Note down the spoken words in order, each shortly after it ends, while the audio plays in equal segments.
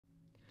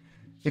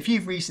If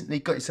you've recently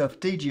got yourself a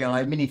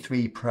DJI Mini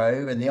 3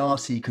 Pro and the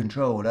RC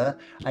controller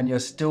and you're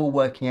still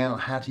working out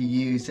how to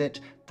use it,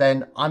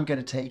 then I'm going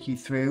to take you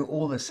through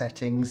all the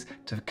settings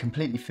to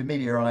completely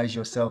familiarise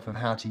yourself of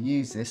how to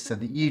use this so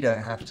that you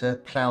don't have to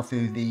plough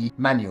through the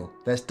manual.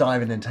 Let's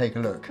dive in and take a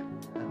look.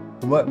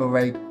 And work my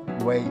way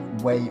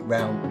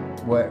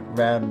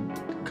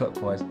round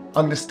clockwise. I'm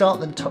going to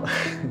start the top.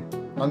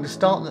 I'm going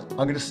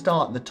to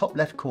start the top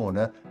left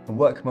corner and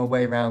work my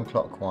way around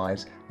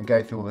clockwise and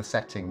go through all the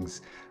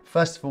settings.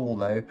 First of all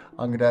though,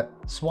 I'm going to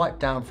swipe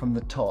down from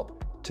the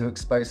top to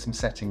expose some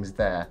settings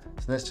there.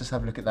 So let's just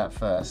have a look at that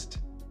first.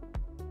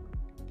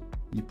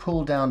 You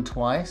pull down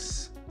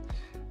twice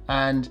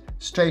and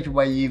straight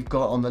away you've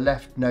got on the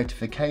left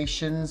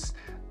notifications.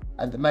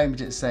 At the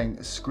moment it's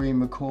saying screen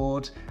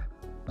record,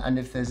 and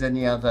if there's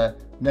any other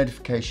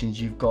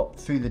notifications you've got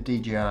through the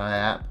DJI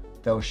app,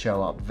 they'll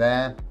show up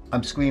there.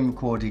 I'm screen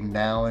recording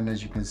now, and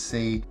as you can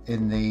see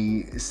in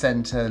the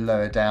center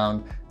lower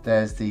down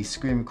there's the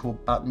screen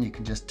record button. You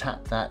can just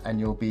tap that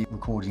and you'll be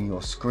recording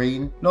your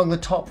screen. Along the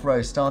top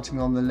row, starting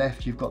on the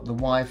left, you've got the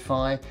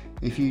Wi-Fi.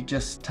 If you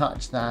just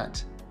touch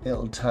that,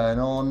 it'll turn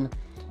on.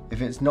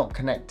 If it's not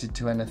connected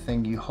to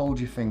anything, you hold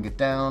your finger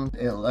down,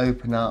 it'll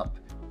open up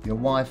your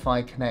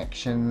Wi-Fi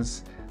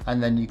connections,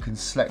 and then you can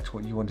select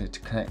what you want it to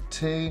connect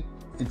to.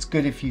 It's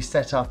good if you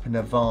set up in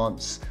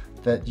advance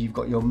that you've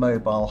got your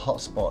mobile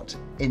hotspot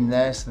in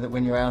there so that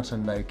when you're out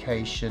on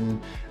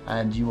location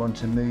and you want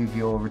to move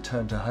your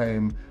return to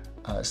home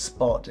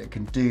spot, it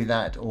can do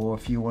that. Or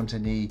if you want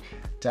to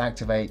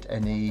activate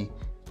any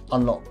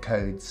unlock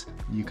codes,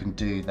 you can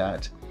do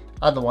that.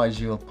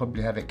 Otherwise you'll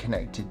probably have it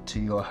connected to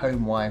your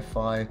home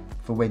Wi-Fi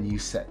for when you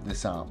set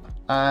this up.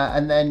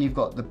 And then you've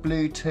got the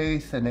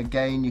Bluetooth, and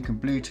again you can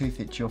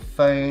Bluetooth it to your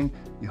phone.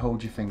 You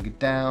hold your finger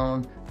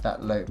down,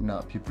 that'll open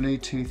up your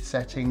Bluetooth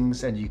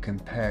settings and you can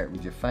pair it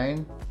with your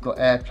phone. You've got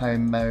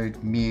airplane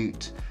mode,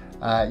 mute,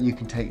 you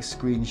can take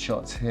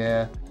screenshots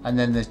here, and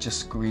then there's just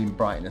screen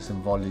brightness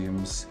and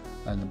volumes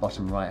on the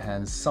bottom right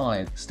hand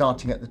side.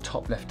 Starting at the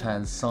top left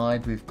hand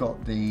side, we've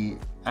got the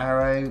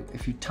arrow.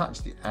 If you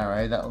touch the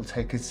arrow, that will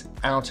take us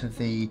out of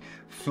the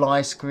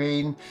fly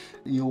screen.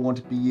 You'll want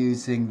to be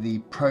using the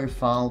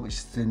profile, which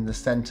is in the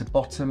center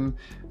bottom,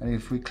 and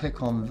if we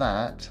click on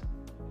that,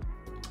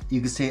 you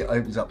can see it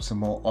opens up some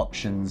more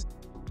options.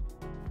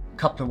 A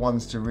couple of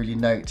ones to really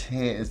note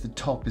here is the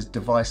top is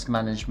device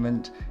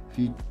management. If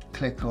you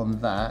click on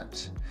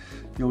that,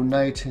 you'll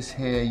notice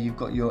here you've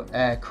got your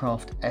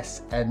aircraft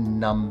SN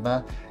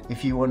number.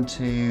 If you want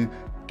to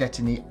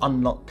get any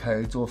unlock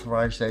codes,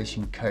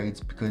 authorization codes,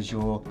 because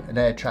you're an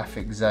air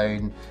traffic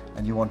zone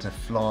and you want to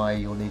fly,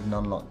 you'll need an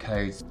unlock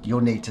code.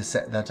 You'll need to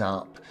set that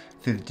up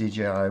through the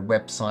DJI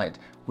website,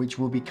 which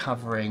we'll be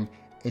covering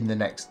in the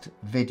next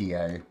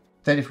video.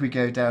 Then if we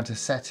go down to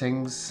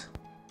settings,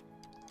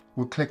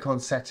 we'll click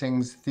on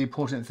settings. The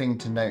important thing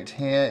to note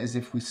here is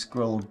if we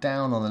scroll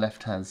down on the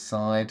left hand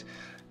side,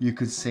 you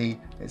can see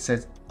it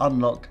says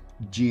unlock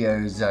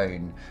geo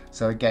zone.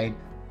 So again,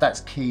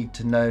 that's key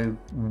to know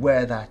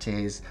where that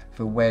is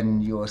for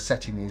when you're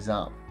setting these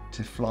up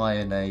to fly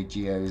in a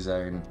geo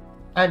zone.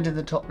 And in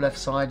the top left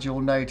side,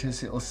 you'll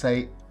notice it will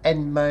say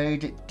N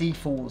mode. It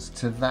defaults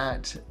to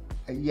that.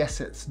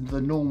 Yes, it's the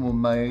normal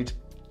mode,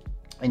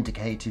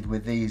 indicated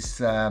with these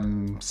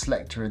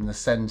selector in the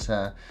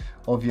center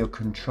of your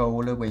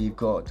controller, where you've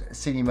got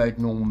cine mode,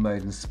 normal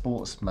mode and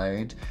sports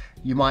mode.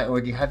 You might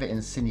already have it in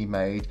cine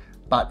mode,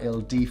 but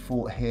it'll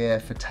default here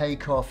for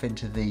takeoff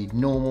into the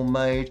normal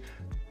mode.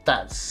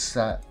 That's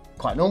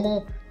quite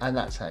normal, and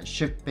that's how it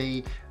should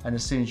be. And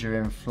as soon as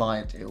you're in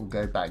flight, it will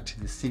go back to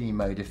the cine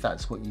mode if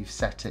that's what you've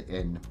set it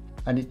in.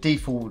 And it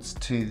defaults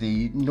to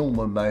the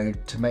normal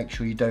mode to make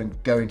sure you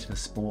don't go into the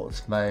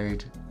sports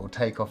mode or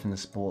take off in the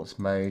sports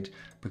mode,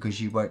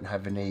 because you won't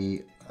have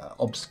any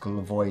obstacle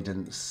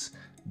avoidance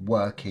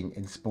working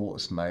in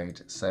sports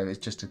mode. So it's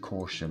just a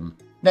caution.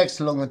 Next,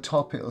 along the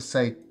top, it will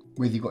say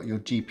whether you've got your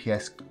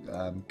GPS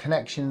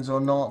connections or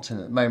not,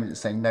 and at the moment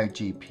it's saying no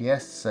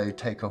GPS, so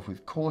take off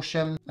with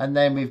caution. And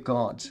then we've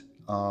got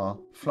our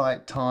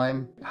flight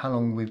time, how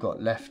long we've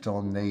got left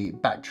on the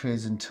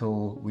batteries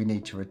until we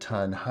need to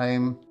return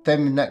home.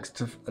 Then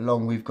next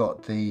along we've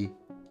got the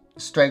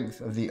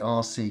strength of the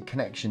RC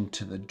connection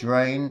to the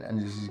drone,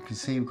 and as you can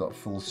see we've got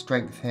full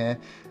strength here.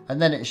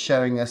 And then it's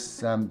showing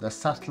us the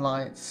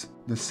satellites,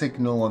 the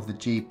signal of the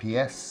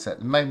GPS. So at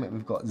the moment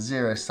we've got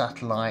 0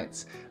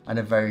 satellites and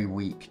a very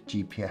weak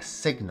GPS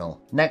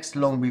signal. Next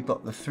along we've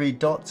got the 3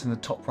 dots in the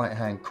top right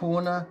hand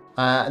corner,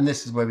 and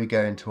this is where we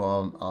go into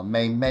our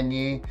main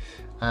menu.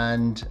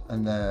 And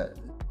on the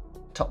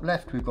top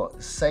left we've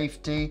got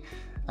safety,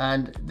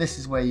 and this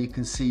is where you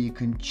can see you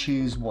can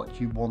choose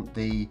what you want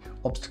the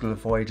obstacle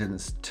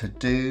avoidance to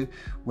do,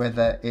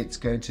 whether it's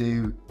going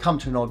to come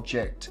to an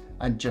object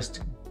and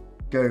just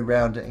go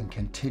around it and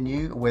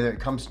continue, or whether it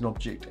comes to an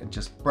object and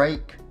just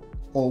brake,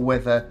 or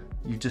whether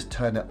you just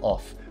turn it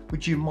off,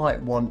 which you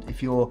might want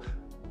if you're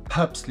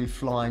purposely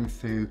flying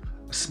through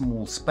a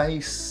small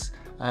space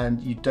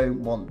and you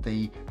don't want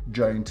the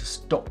drone to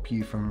stop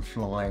you from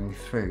flying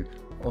through.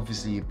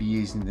 Obviously you'd be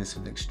using this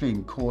with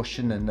extreme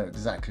caution and know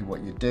exactly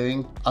what you're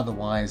doing.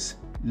 Otherwise,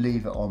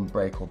 leave it on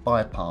brake or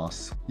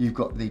bypass. You've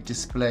got the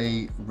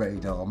display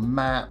radar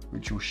map,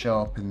 which will show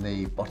up in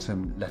the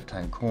bottom left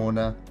hand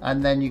corner,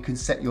 and then you can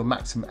set your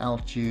maximum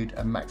altitude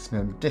and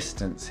maximum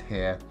distance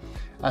here.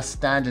 As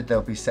standard,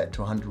 they'll be set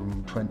to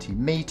 120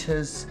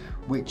 meters,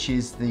 which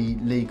is the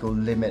legal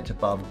limit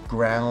above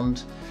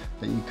ground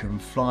that you can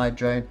fly a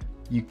drone.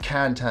 You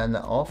can turn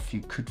that off,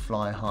 you could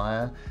fly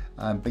higher,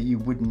 but you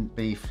wouldn't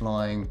be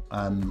flying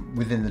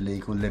within the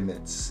legal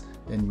limits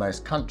in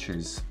most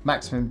countries.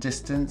 Maximum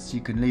distance,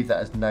 you can leave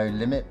that as no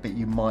limit, but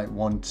you might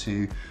want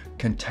to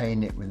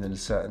contain it within a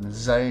certain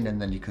zone,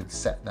 and then you can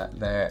set that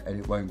there and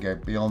it won't go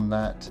beyond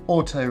that.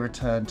 Auto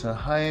return to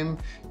home,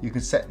 you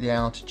can set the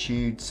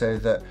altitude so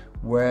that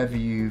wherever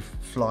you're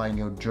flying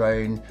your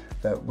drone,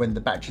 that when the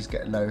batteries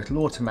get low, it'll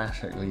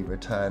automatically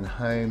return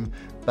home,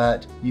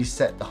 but you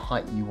set the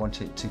height you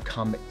want it to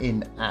come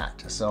in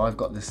at. So I've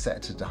got this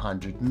set at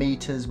 100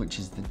 meters, which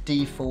is the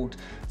default.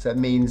 So it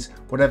means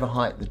whatever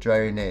height the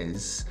drone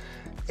is,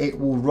 it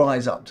will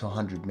rise up to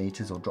 100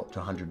 meters or drop to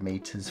 100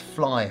 meters,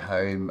 fly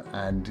home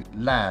and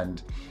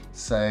land.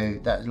 So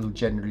that will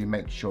generally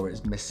make sure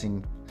it's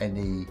missing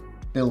any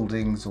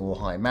buildings or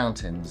high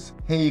mountains.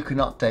 Here you can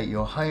update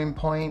your home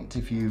point.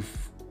 If you've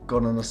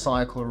gone on a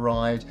cycle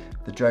ride,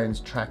 the drone's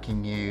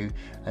tracking you,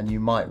 and you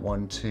might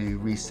want to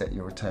reset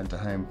your return to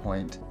home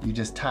point. You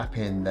just tap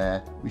in there,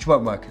 which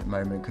won't work at the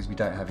moment because we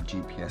don't have a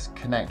GPS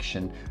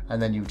connection,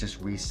 and then you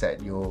just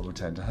reset your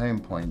return to home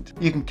point.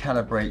 You can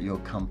calibrate your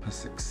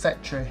compass,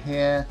 etc.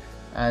 here,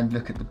 and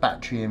look at the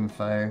battery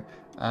info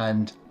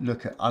and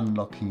look at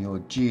unlocking your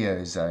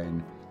geo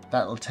zone.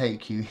 That'll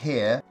take you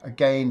here.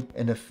 Again,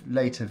 in a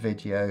later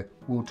video,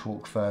 we'll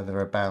talk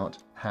further about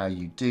how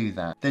you do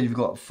that. Then you've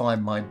got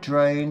Find My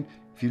Drone.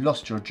 If you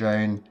lost your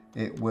drone,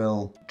 it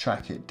will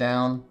track it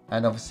down.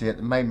 And obviously at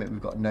the moment, we've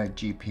got no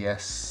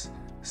GPS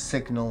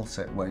signal,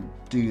 so it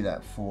won't do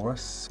that for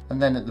us.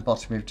 And then at the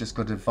bottom, we've just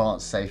got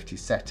advanced safety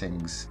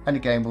settings. And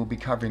again, we'll be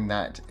covering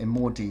that in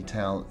more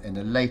detail in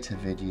a later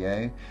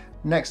video.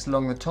 Next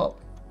along the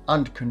top,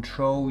 under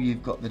control,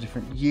 you've got the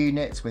different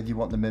units, whether you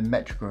want them in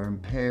metric or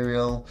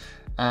imperial,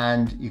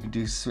 and you can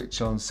do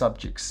switch on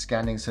subject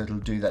scanning, so it'll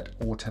do that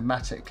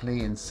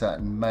automatically in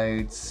certain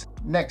modes.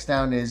 Next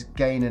down is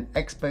gain and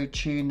expo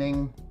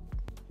tuning.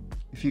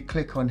 If you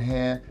click on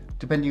here,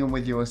 depending on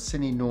whether you're a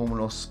cine,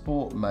 normal or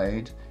sport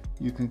mode,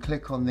 you can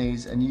click on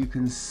these and you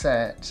can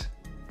set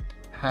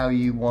how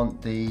you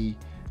want the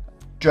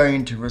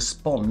drone to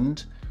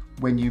respond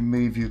when you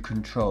move your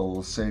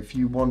controls. So if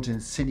you want in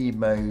cine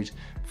mode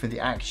for the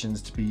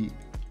actions to be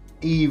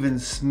even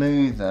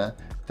smoother,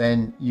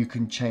 then you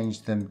can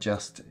change them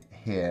just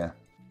here.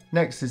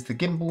 Next is the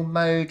gimbal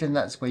mode, and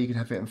that's where you can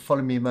have it in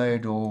follow me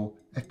mode or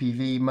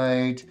FPV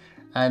mode.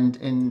 And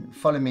in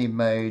follow me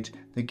mode,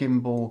 the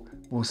gimbal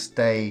will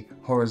stay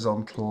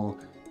horizontal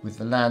with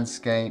the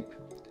landscape,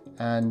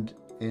 and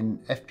in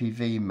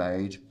FPV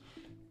mode,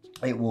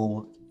 it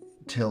will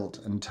tilt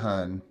and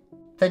turn.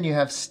 Then you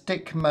have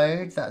stick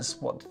mode. That's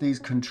what these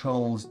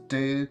controls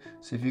do.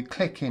 So if you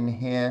click in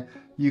here,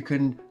 you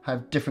can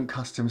have different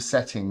custom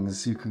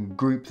settings. You can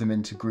group them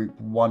into group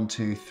 1,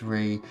 2,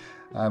 3,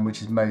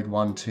 which is mode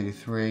 1, 2,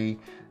 3,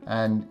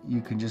 and you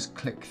can just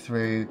click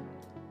through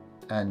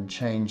and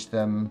change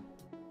them.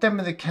 Then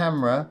with the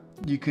camera,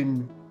 you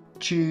can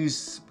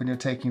choose when you're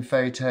taking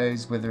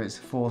photos whether it's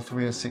a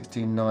 4:3 or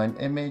 16:9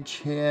 image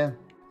here,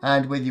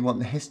 and whether you want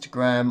the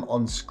histogram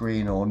on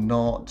screen or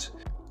not.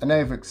 An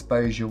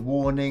overexposure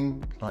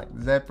warning like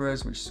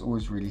zebras, which is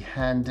always really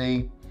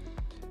handy,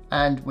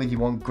 and whether you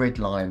want grid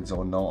lines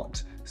or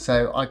not.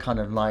 So I kind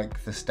of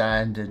like the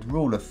standard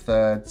rule of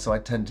thirds, so I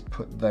tend to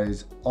put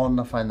those on.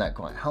 I find that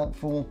quite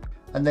helpful.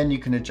 And then you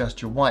can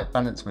adjust your white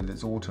balance, whether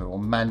it's auto or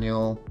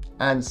manual,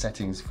 and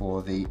settings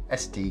for the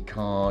SD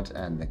card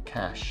and the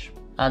cache,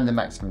 and the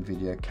maximum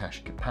video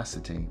cache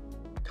capacity.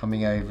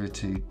 Coming over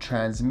to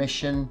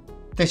transmission,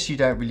 this you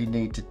don't really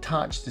need to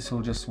touch, this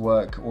will just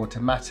work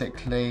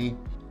automatically.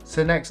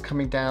 So next,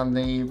 coming down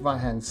the right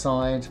hand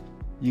side,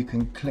 you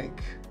can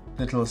click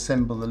the little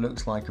symbol that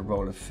looks like a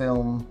roll of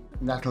film.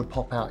 That'll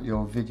pop out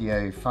your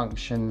video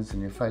functions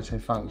and your photo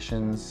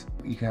functions.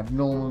 You can have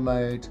normal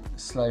mode,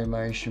 slow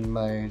motion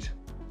mode,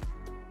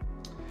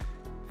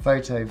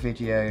 photo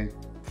video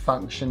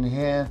function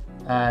here,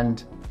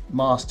 and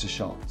master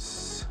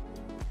shots,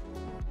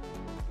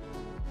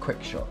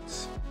 quick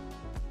shots.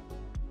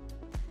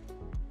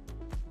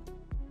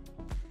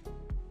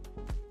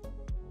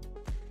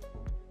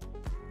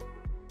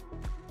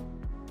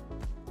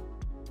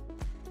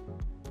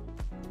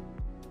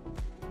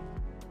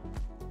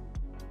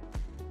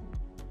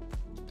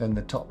 Then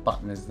the top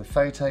button is the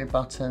photo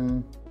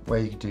button, where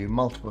you can do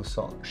multiple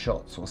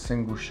shots or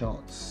single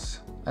shots.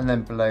 And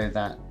then below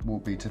that will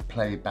be to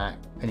play back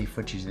any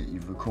footage that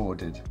you've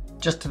recorded.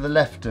 Just to the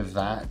left of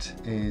that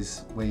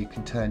is where you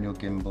can turn your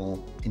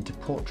gimbal into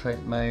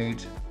portrait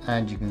mode,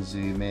 and you can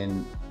zoom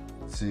in,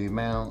 zoom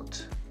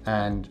out,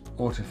 and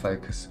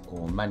autofocus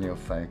or manual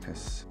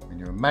focus. When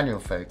you're in manual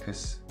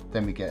focus,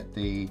 then we get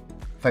the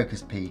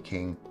focus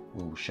peaking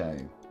will show.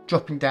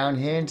 Dropping down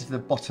here into the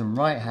bottom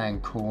right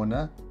hand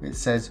corner, it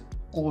says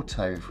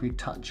auto. If we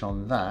touch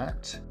on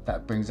that,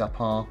 that brings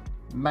up our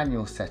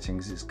manual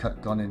settings. It's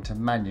gone into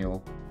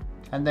manual.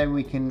 And then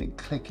we can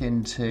click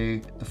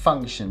into the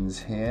functions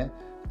here.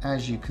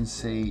 As you can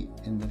see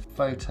in the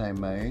photo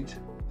mode,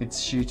 it's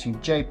shooting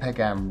JPEG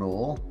and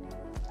RAW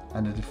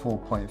and at a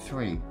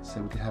 4.3,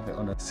 so we could have it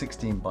on a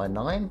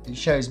 16:9. It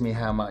shows me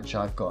how much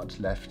I've got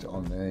left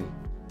on the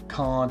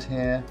card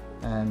here,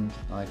 and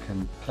I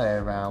can play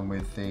around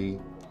with the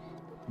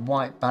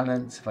white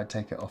balance if I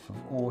take it off of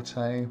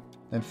auto.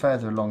 Then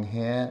further along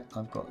here,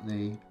 I've got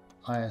the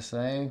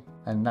ISO,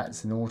 and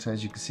that's in auto.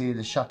 As you can see,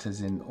 the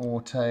shutter's in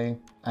auto,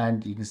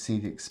 and you can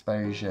see the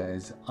exposure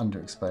is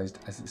underexposed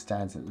as it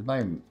stands at the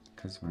moment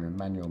because we're in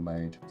manual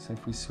mode. So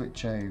if we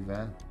switch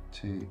over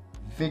to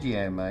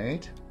video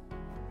mode,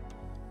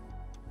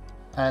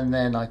 and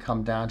then I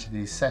come down to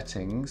these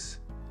settings,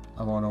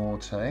 I'm on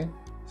auto,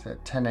 so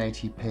at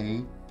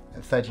 1080p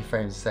at 30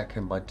 frames a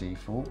second by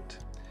default.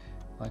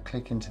 I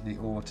click into the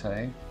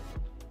auto,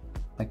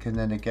 I can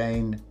then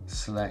again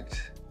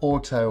select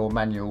auto or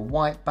manual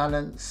white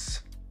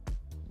balance,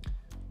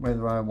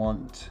 whether I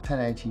want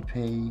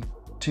 1080p,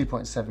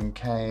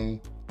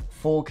 2.7K,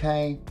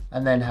 4K,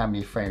 and then how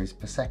many frames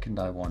per second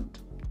I want,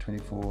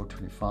 24,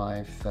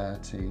 25,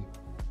 30,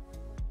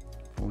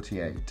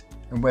 48.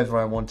 And whether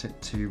I want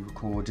it to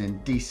record in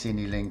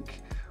DC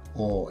Link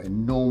or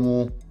in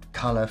normal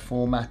color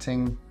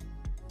formatting.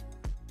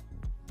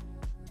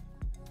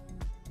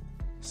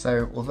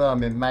 So although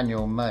I'm in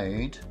manual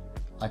mode,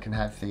 I can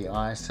have the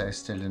ISO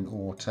still in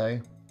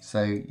auto.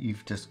 So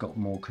you've just got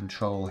more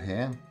control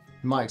here.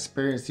 In my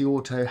experience, the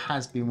auto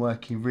has been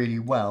working really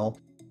well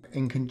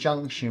in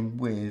conjunction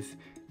with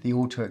the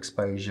auto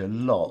exposure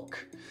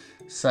lock.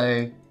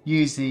 So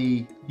use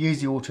the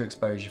auto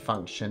exposure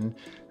function,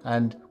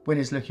 and when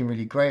it's looking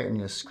really great on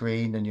your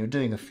screen and you're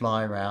doing a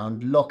fly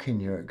around, lock in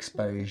your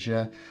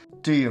exposure,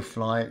 do your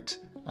flight,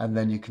 and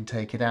then you can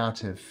take it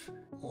out of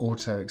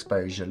auto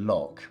exposure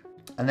lock.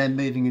 And then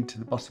moving into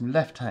the bottom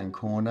left hand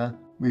corner,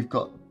 we've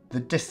got the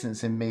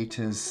distance in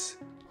meters,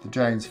 the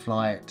drone's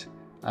flight,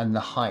 and the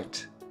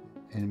height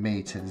in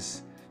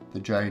meters the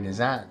drone is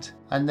at.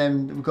 And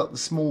then we've got the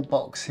small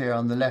box here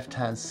on the left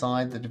hand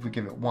side that if we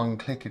give it one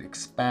click, it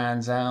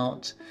expands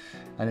out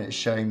and it's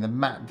showing the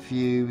map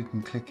view. We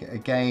can click it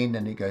again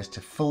and it goes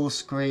to full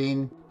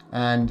screen,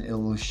 and it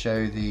will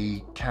show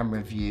the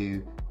camera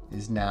view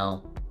is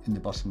now in the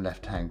bottom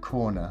left hand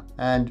corner.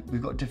 And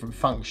we've got different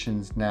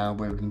functions now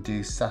where we can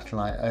do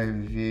satellite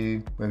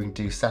overview, where we can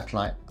do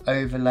satellite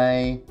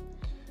overlay.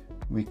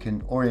 We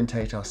can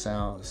orientate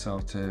ourselves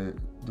to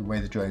the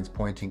way the drone's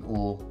pointing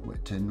or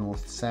to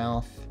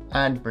north-south,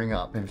 and bring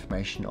up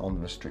information on the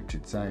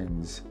restricted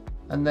zones.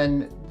 And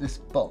then this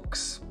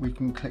box, we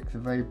can click the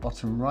very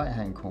bottom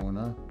right-hand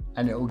corner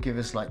and it will give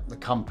us like the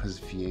compass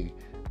view,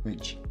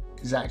 which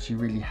is actually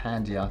really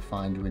handy, I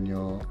find, when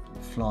you're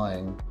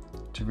flying,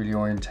 to really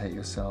orientate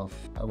yourself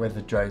whether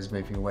the drone's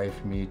moving away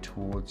from you,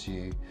 towards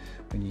you,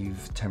 when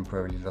you've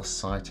temporarily lost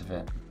sight of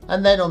it.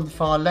 And then on the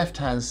far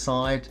left-hand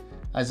side,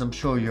 as I'm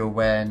sure you're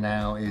aware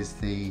now, is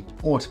the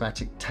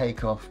automatic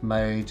takeoff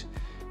mode.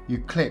 You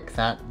click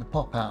that, the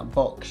pop-out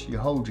box, you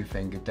hold your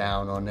finger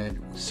down on it.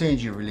 As soon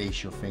as you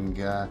release your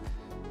finger,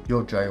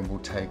 your drone will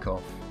take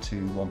off to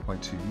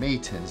 1.2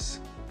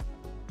 meters.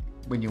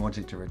 When you want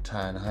it to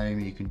return home,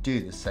 you can do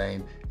the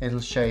same.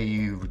 It'll show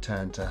you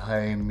return to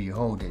home, you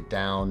hold it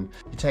down,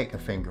 you take a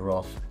finger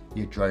off,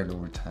 your drone will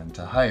return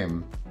to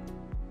home.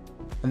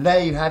 And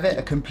there you have it,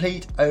 a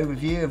complete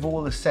overview of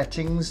all the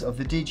settings of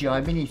the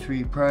DJI Mini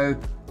 3 Pro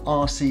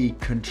RC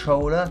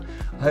controller.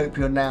 I hope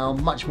you're now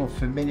much more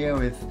familiar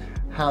with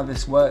how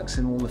this works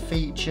and all the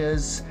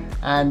features.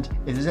 And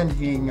if there's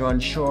anything you're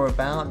unsure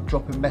about,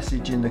 drop a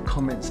message in the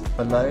comments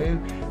below.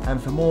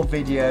 And for more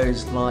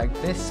videos like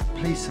this,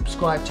 please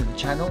subscribe to the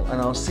channel,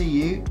 and I'll see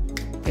you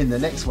in the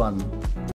next one.